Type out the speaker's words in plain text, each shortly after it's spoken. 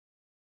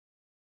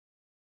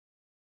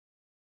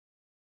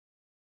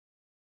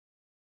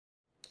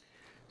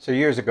So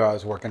years ago, I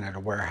was working at a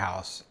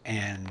warehouse,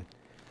 and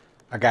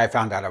a guy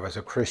found out I was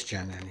a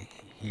Christian, and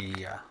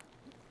he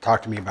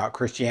talked to me about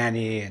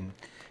Christianity, and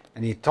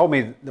he told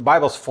me the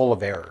Bible's full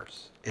of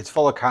errors. It's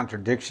full of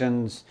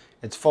contradictions.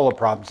 It's full of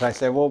problems. I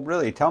said, well,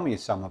 really, tell me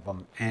some of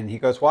them. And he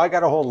goes, well, I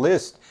got a whole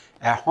list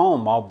at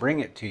home. I'll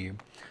bring it to you.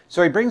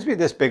 So he brings me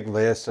this big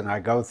list, and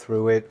I go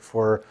through it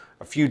for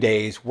a few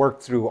days,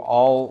 work through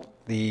all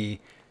the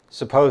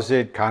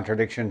supposed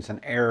contradictions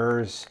and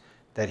errors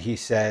that he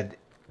said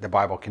the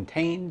Bible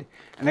contained.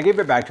 And I gave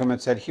it back to him and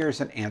said,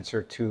 here's an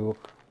answer to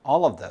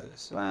all of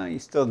those. Well, he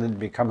still didn't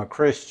become a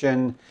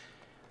Christian.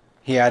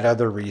 He had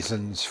other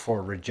reasons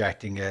for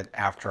rejecting it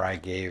after I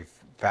gave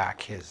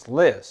back his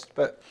list.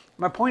 But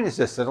my point is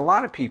this, that a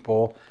lot of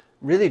people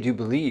really do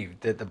believe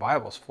that the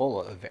Bible's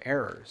full of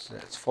errors,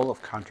 that it's full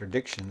of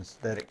contradictions,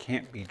 that it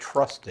can't be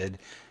trusted,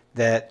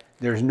 that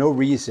there's no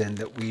reason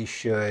that we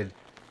should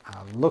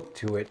look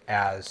to it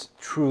as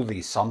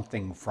truly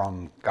something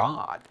from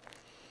God.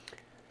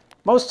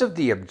 Most of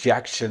the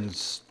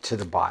objections to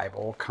the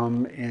Bible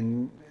come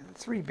in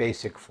three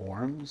basic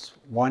forms.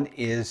 One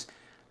is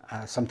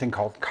something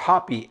called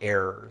copy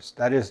errors.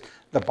 That is,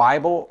 the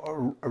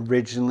Bible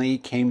originally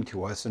came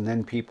to us and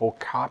then people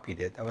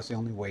copied it. That was the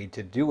only way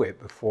to do it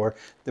before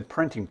the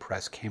printing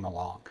press came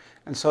along.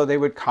 And so they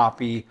would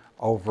copy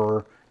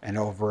over and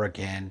over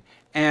again.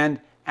 And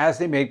as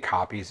they made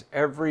copies,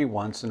 every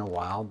once in a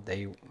while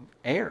they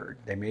erred.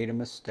 They made a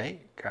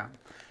mistake.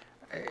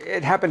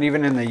 It happened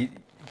even in the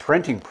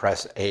printing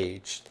press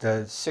age.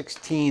 The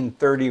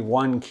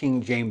 1631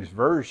 King James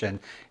Version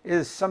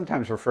is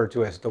sometimes referred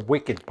to as the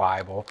Wicked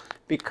Bible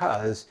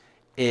because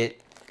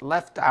it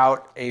left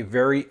out a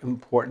very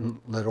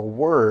important little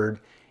word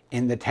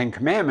in the Ten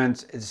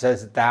Commandments. It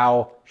says,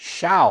 thou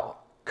shalt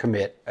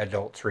commit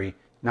adultery,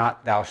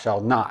 not thou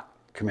shalt not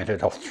commit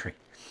adultery.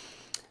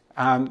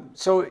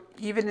 So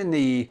even in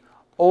the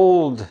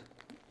old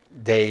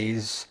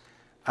days,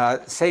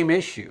 same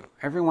issue.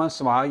 Every once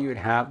in a while you would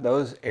have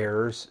those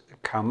errors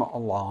come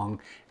along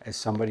as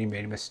somebody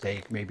made a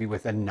mistake, maybe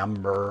with a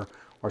number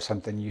or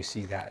something. You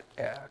see that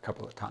a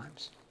couple of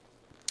times.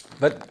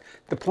 But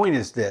the point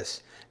is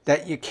this,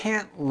 that you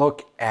can't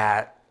look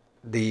at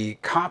the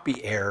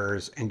copy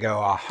errors and go,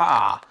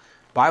 aha,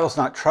 Bible's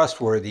not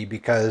trustworthy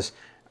because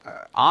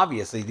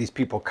obviously these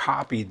people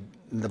copied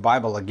the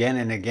Bible again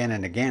and again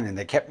and again, and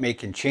they kept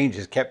making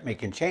changes.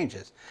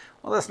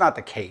 Well, that's not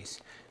the case,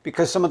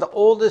 because some of the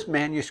oldest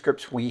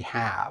manuscripts we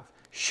have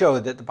show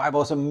that the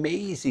Bible is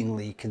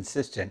amazingly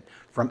consistent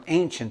from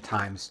ancient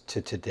times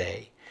to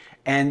today.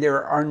 And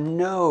there are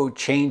no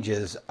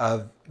changes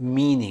of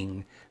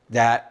meaning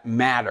that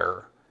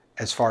matter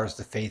as far as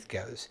the faith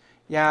goes.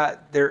 Yeah,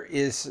 there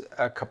is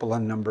a couple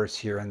of numbers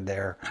here and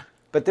there,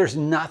 but there's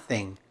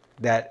nothing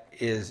that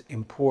is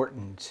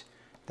important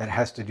that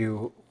has to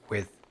do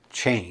with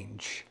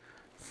change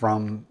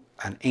from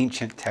an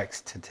ancient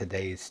text to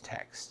today's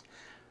text.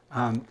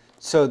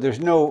 So there's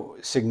no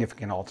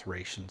significant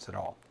alterations at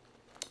all.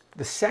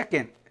 The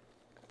second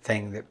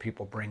thing that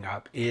people bring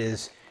up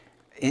is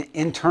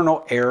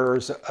internal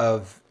errors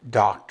of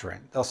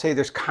doctrine. They'll say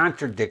there's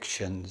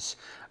contradictions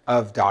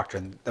of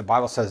doctrine. The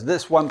Bible says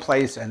this one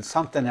place and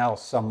something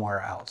else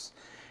somewhere else.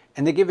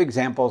 And they give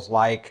examples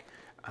like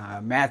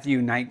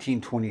Matthew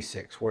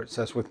 19:26, where it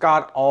says, with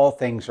God all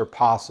things are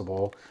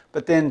possible.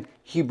 But then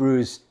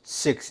Hebrews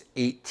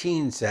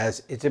 6:18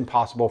 says it's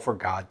impossible for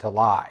God to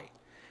lie.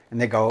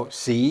 And they go,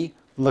 see,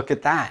 look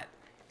at that.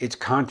 It's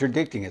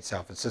contradicting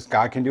itself. It says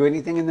God can do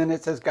anything, and then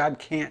it says God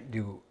can't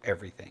do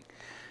everything.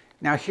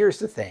 Now, here's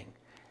the thing.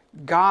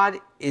 God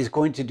is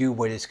going to do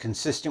what is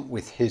consistent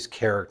with his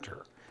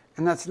character,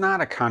 and that's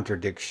not a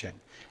contradiction.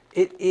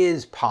 It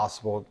is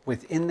possible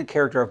within the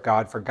character of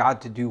God for God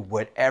to do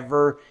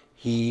whatever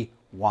he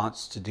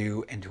wants to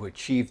do and to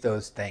achieve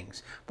those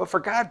things. But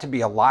for God to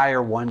be a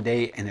liar one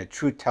day and a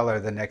truth teller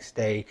the next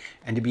day,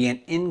 and to be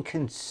an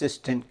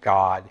inconsistent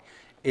God,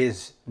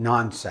 is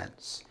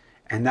nonsense.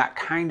 And that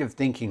kind of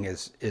thinking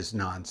is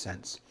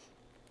nonsense.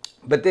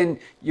 But then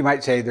you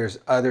might say there's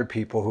other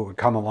people who would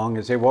come along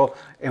and say, well,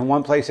 in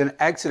one place in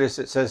Exodus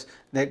it says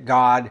that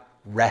God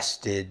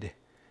rested.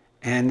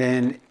 And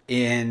then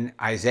in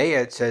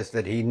Isaiah it says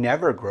that he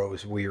never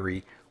grows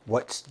weary.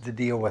 What's the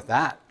deal with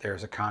that?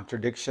 There's a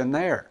contradiction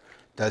there.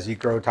 Does he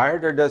grow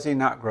tired or does he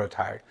not grow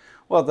tired?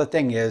 Well, the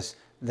thing is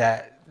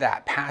that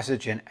that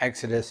passage in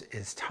Exodus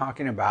is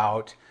talking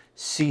about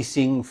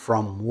ceasing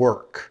from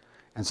work.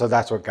 And so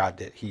that's what God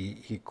did.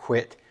 He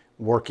quit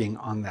working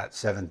on that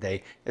seventh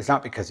day. It's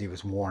not because he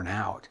was worn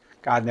out.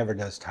 God never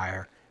does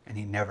tire, and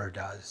he never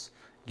does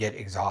get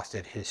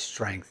exhausted. His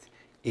strength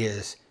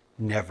is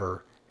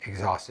never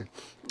exhausted.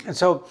 And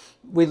so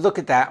we look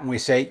at that and we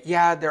say,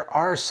 yeah, there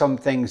are some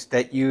things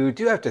that you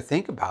do have to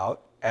think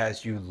about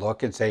as you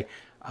look and say,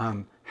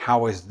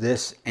 how is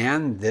this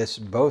and this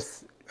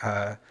both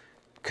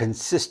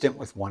consistent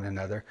with one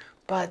another?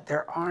 But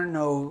there are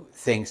no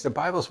things. The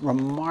Bible's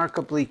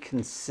remarkably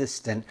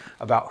consistent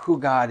about who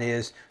God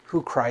is,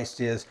 who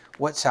Christ is,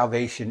 what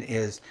salvation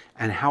is,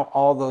 and how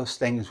all those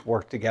things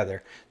work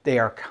together. They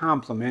are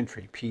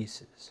complementary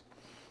pieces.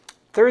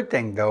 Third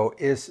thing, though,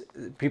 is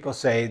people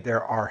say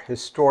there are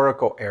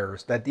historical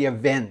errors, that the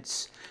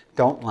events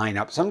don't line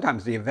up.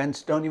 Sometimes the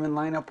events don't even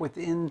line up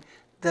within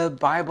the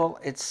Bible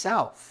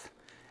itself.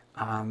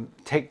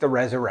 Take the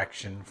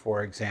resurrection,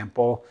 for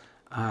example.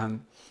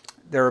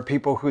 There are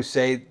people who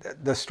say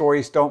the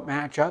stories don't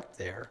match up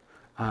there.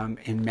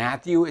 In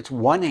Matthew, it's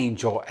one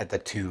angel at the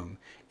tomb.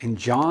 In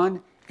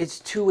John, it's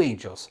two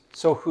angels.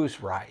 So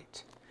who's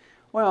right?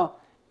 Well,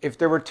 if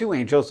there were two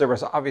angels, there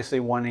was obviously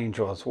one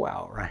angel as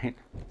well, right?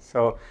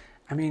 So,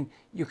 I mean,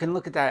 you can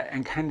look at that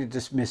and kind of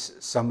dismiss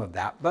some of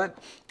that. But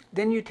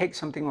then you take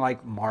something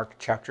like Mark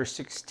chapter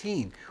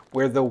 16,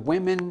 where the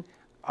women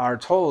are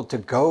told to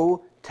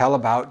go tell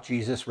about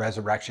Jesus'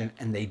 resurrection,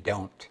 and they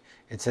don't.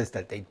 It says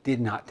that they did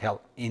not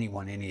tell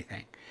anyone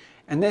anything.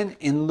 And then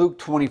in Luke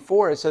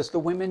 24, it says the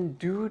women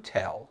do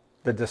tell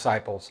the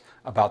disciples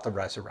about the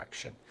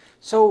resurrection.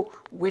 So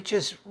which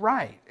is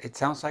right? It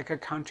sounds like a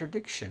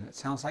contradiction. It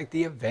sounds like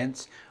the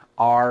events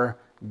are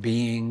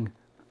being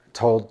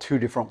told two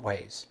different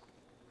ways.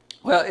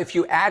 Well, if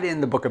you add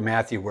in the book of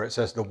Matthew where it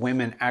says the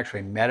women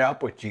actually met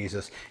up with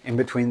Jesus in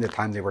between the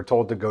time they were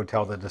told to go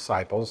tell the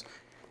disciples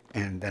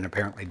and then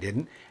apparently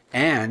didn't,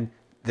 and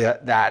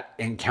that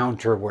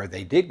encounter where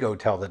they did go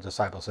tell the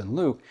disciples in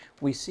Luke,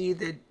 we see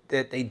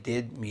that they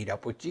did meet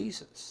up with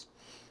Jesus.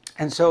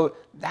 And so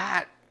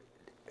that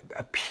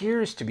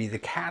appears to be the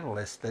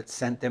catalyst that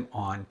sent them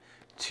on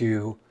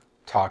to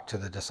talk to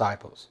the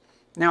disciples.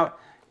 Now,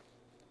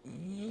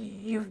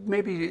 you've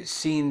maybe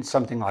seen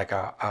something like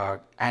an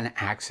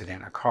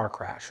accident, a car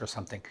crash or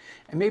something,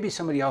 and maybe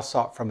somebody else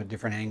saw it from a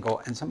different angle,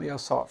 and somebody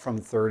else saw it from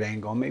a third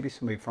angle, and maybe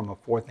somebody from a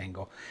fourth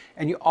angle,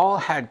 and you all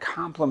had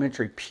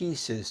complementary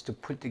pieces to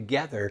put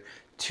together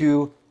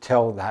to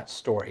tell that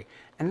story.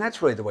 And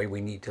that's really the way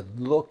we need to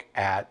look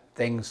at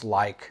things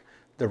like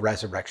the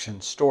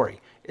resurrection story,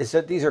 is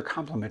that these are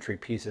complementary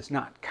pieces,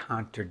 not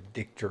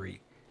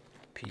contradictory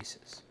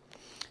pieces.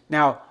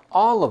 Now,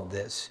 all of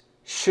this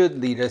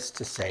should lead us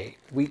to say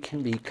we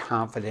can be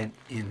confident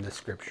in the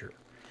scripture.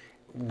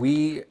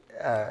 We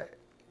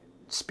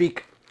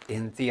speak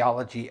in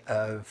theology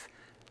of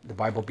the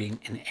Bible being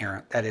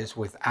inerrant, that is,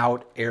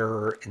 without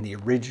error in the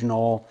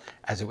original,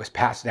 as it was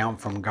passed down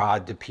from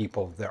God to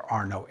people, there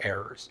are no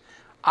errors.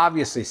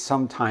 Obviously,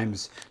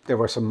 sometimes there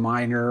were some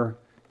minor,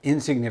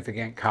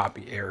 insignificant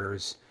copy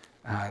errors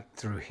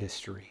through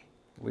history.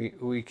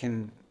 We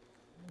can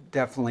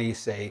definitely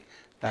say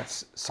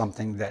that's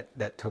something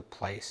that took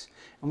place.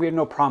 And we have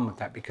no problem with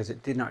that because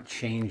it did not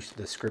change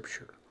the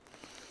scripture.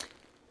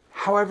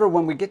 However,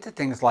 when we get to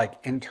things like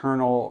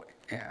internal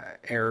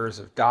errors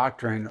of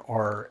doctrine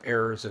or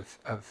errors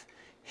of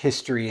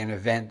history and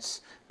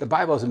events, the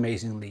Bible is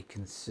amazingly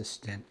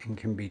consistent and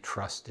can be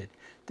trusted.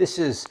 This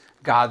is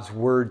God's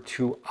word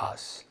to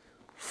us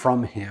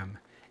from Him.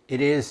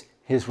 It is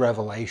His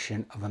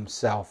revelation of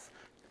Himself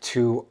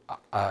to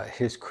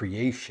His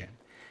creation.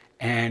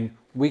 And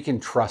we can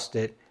trust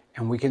it,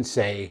 and we can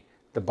say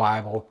the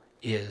Bible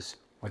is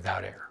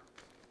without error.